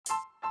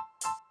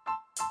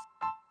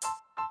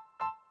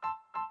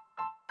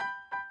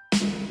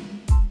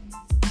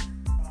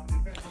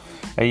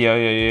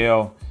Hey,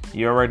 yo.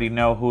 You already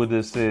know who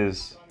this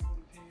is.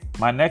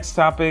 My next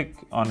topic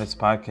on this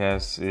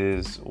podcast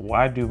is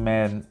why do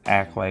men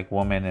act like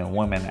women and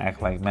women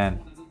act like men?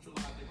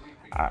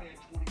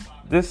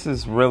 This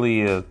is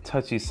really a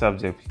touchy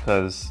subject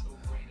because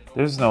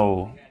there's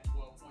no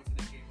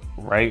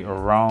right or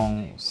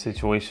wrong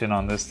situation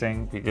on this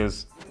thing.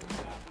 Because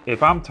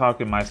if I'm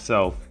talking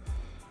myself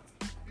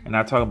and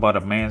I talk about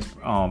a man's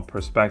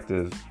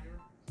perspective,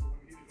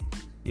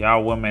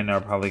 y'all women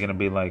are probably going to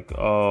be like,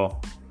 oh,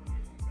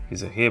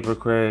 he's a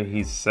hypocrite,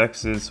 he's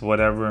sexist,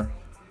 whatever.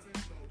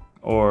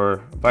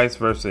 Or vice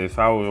versa. If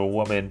I were a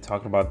woman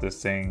talking about this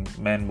thing,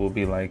 men will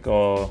be like,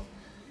 oh,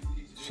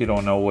 she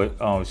don't know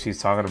what she's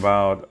talking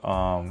about.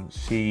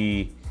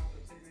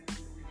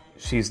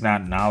 She's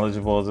not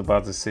knowledgeable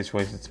about the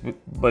situation.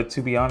 But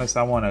to be honest,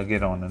 I want to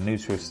get on a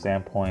neutral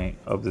standpoint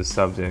of this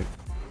subject.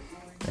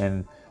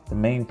 And the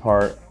main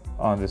part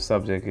on this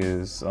subject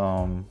is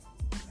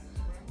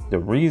the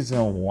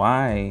reason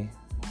why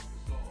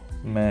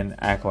men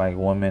act like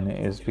women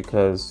is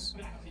because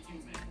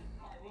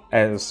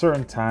at a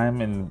certain time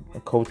in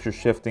culture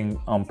shifting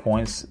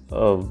points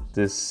of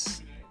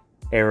this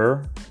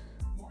era,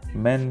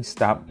 men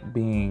stopped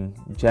being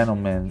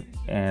gentlemen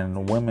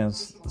and women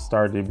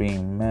started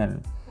being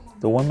men.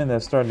 The women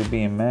that started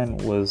being men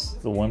was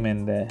the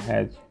women that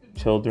had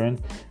children,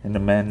 and the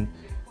men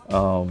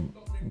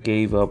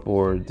gave up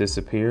or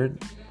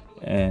disappeared,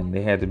 and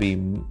they had to be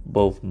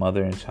both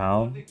mother and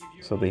child,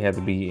 so they had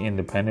to be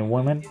independent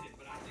women,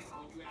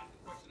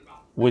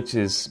 which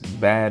is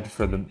bad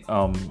for the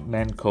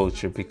men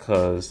culture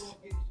because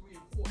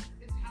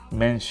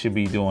men should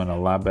be doing a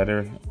lot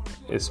better,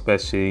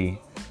 especially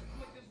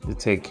to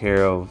take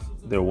care of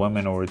their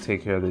women or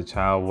take care of their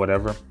child,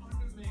 whatever.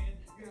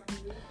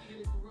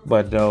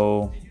 But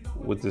though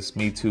with this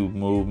Me Too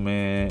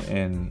movement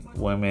and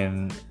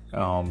women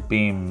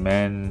being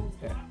men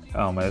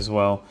as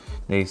well,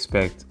 they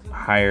expect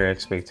higher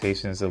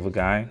expectations of a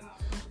guy.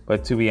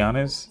 But to be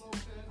honest,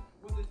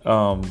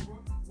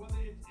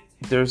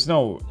 there's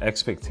no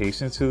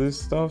expectation to this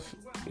stuff.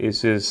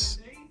 It's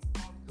just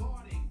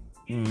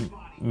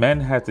men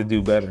have to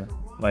do better.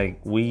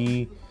 Like,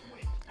 we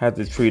have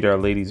to treat our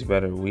ladies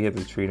better. We have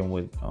to treat them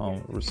with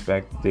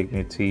respect,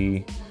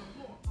 dignity,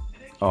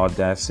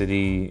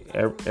 audacity,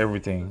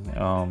 everything.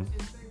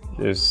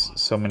 There's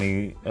so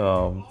many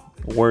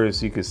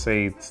words you could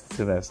say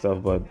to that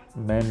stuff, but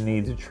men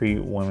need to treat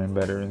women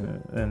better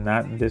and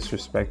not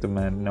disrespect the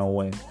men. No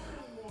way.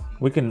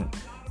 We can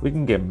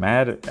get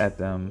mad at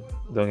them,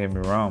 don't get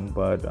me wrong,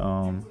 but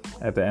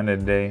at the end of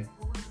the day,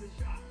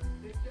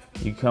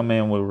 you come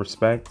in with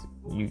respect,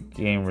 you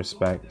gain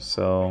respect.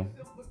 So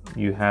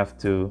you have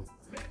to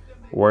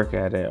work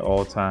at it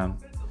all time.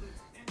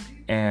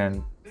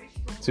 And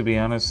to be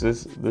honest,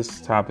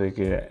 this topic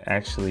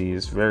actually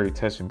is very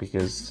touching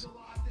because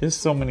there's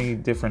so many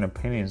different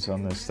opinions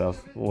on this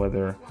stuff,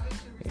 whether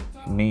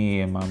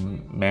me and my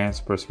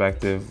man's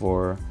perspective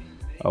or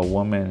a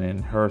woman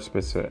and her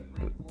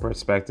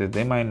perspective.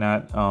 They might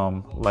not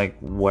like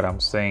what I'm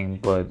saying,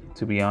 but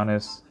to be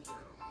honest,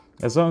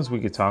 as long as we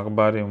can talk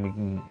about it and we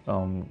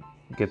can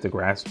get the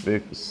grasp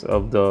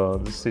of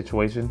the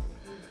situation,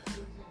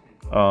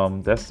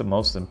 that's the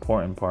most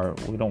important part.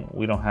 We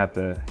don't have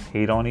to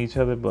hate on each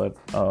other, but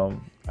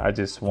I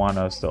just want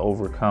us to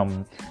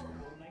overcome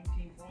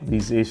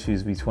these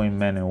issues between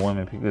men and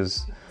women,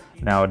 because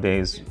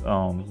nowadays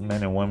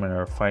men and women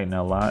are fighting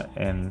a lot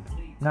and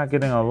not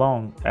getting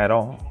along at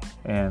all.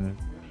 And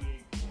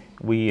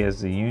we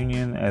as a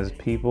union, as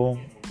people,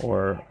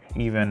 or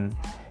even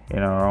in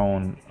our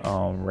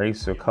own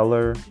race or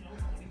color,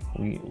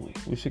 we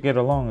should get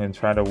along and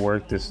try to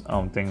work this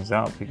things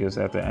out, because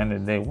at the end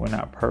of the day, we're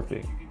not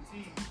perfect.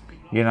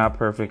 You're not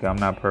perfect, I'm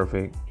not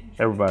perfect,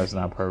 everybody's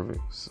not perfect.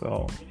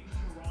 So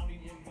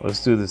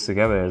let's do this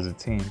together as a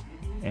team.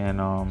 And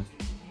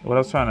what I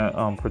was trying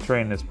to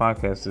portray in this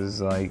podcast is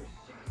like,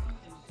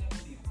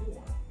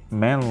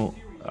 men,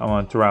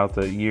 throughout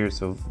the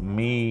years of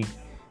me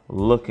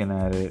looking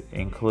at it,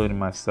 including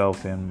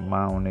myself and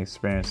my own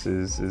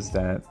experiences, is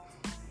that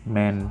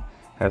men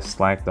have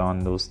slacked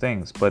on those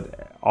things.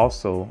 But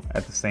also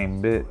at the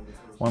same bit,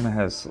 women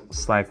has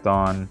slacked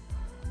on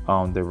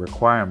the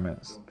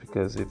requirements.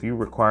 Because if you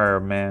require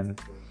a man,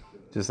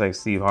 just like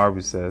Steve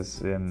Harvey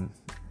says, and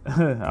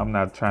I'm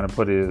not trying to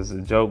put it as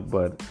a joke,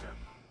 but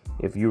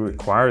if you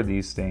require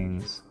these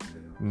things,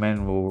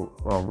 men will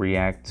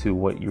react to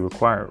what you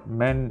require.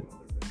 Men,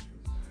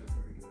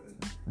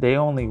 they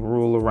only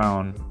rule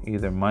around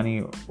either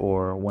money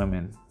or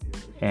women,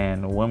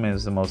 and women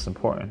is the most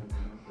important.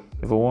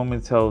 If a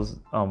woman tells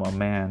a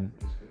man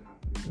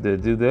to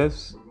do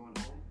this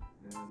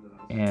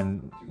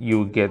and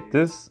you get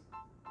this,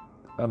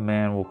 a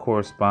man will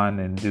correspond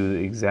and do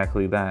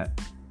exactly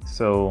that.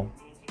 So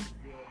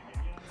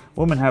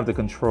women have the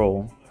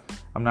control.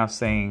 I'm not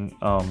saying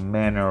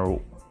men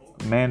or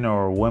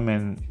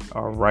women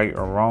are right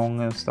or wrong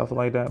and stuff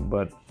like that,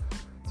 but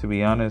to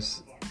be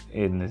honest,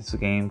 in this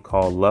game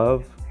called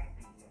love,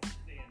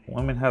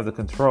 women have the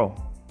control.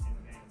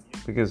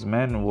 because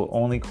men will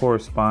only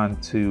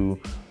correspond to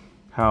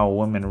how a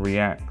woman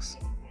reacts.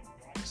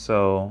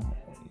 So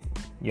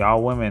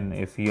y'all women,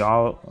 if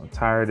y'all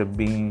tired of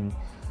being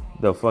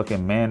the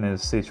fucking man in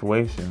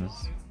situations,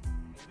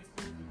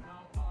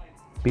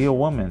 be a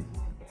woman.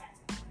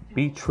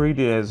 Be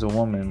treated as a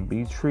woman.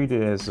 Be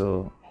treated as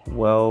a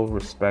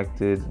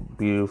well-respected,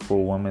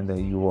 beautiful woman that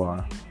you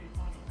are.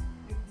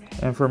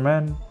 And for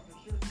men,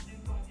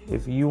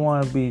 if you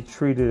want to be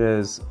treated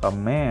as a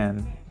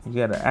man, you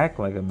got to act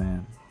like a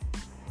man.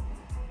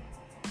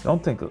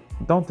 Don't think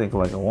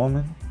like a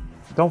woman.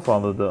 Don't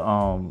follow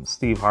the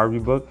Steve Harvey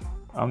book.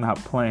 I'm not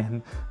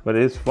playing, but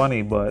it's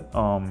funny, but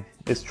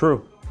it's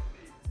true.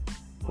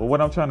 But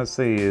what I'm trying to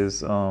say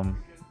is,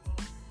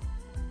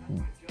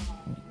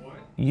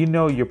 you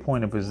know your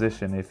point of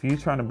position. If you're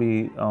trying to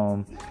be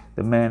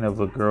the man of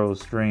a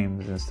girl's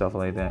dreams and stuff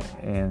like that,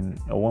 and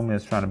a woman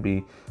is trying to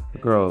be the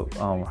girl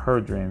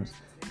her dreams,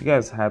 you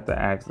guys have to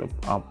act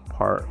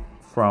apart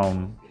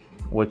from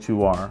what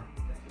you are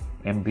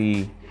and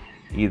be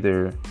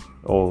either,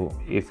 or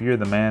if you're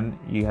the man,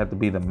 you have to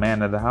be the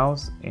man of the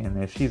house,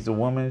 and if she's the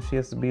woman, she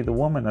has to be the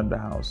woman of the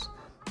house.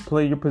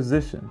 Play your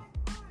position.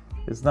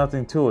 There's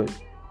nothing to it.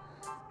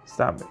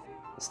 Stop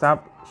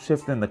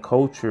shifting the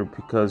culture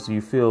because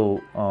you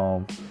feel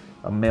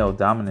a male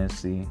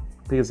dominancy.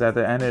 Because at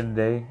the end of the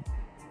day,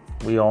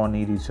 we all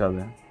need each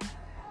other.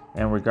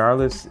 And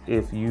regardless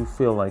if you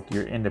feel like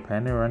you're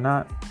independent or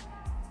not,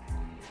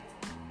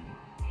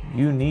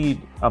 you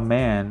need a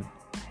man,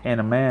 and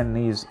a man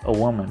needs a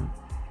woman.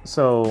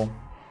 So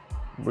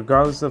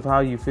regardless of how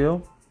you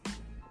feel,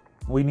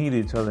 we need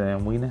each other,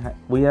 and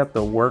we have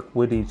to work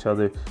with each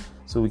other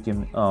so we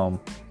can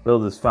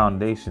build this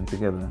foundation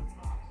together.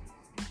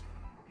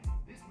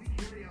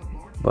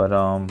 But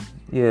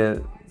yeah,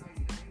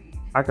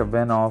 I could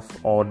vent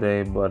off all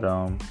day, but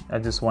I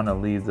just want to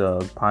leave the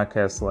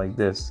podcast like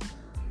this.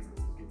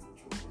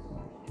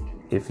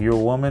 If you're a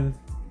woman,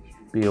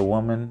 be a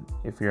woman.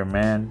 If you're a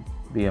man,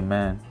 be a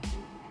man.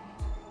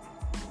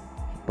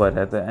 But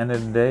at the end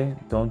of the day,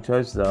 don't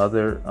judge the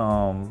other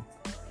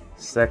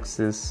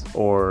sexist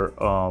or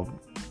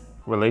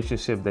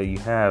relationship that you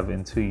have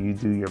until you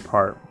do your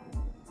part.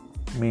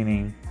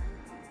 Meaning,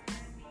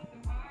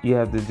 you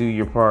have to do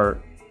your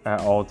part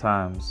at all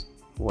times,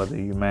 whether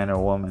you're man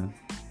or woman.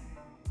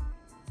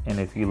 And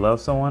if you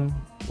love someone,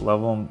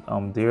 love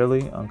them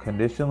dearly,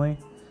 unconditionally,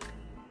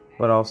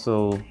 but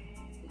also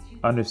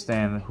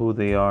understand who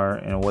they are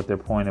and what their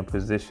point of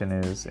position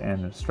is,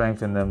 and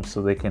strengthen them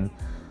so they can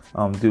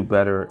do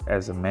better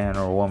as a man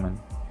or a woman.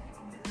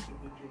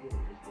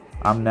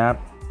 I'm Nap,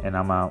 and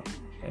I'm out.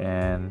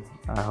 And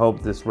I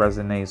hope this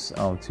resonates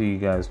to you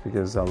guys,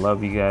 because I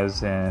love you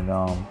guys, and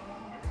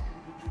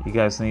you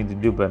guys need to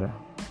do better.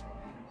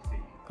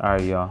 All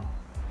right, y'all.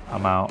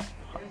 I'm out.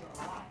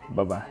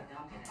 Bye-bye.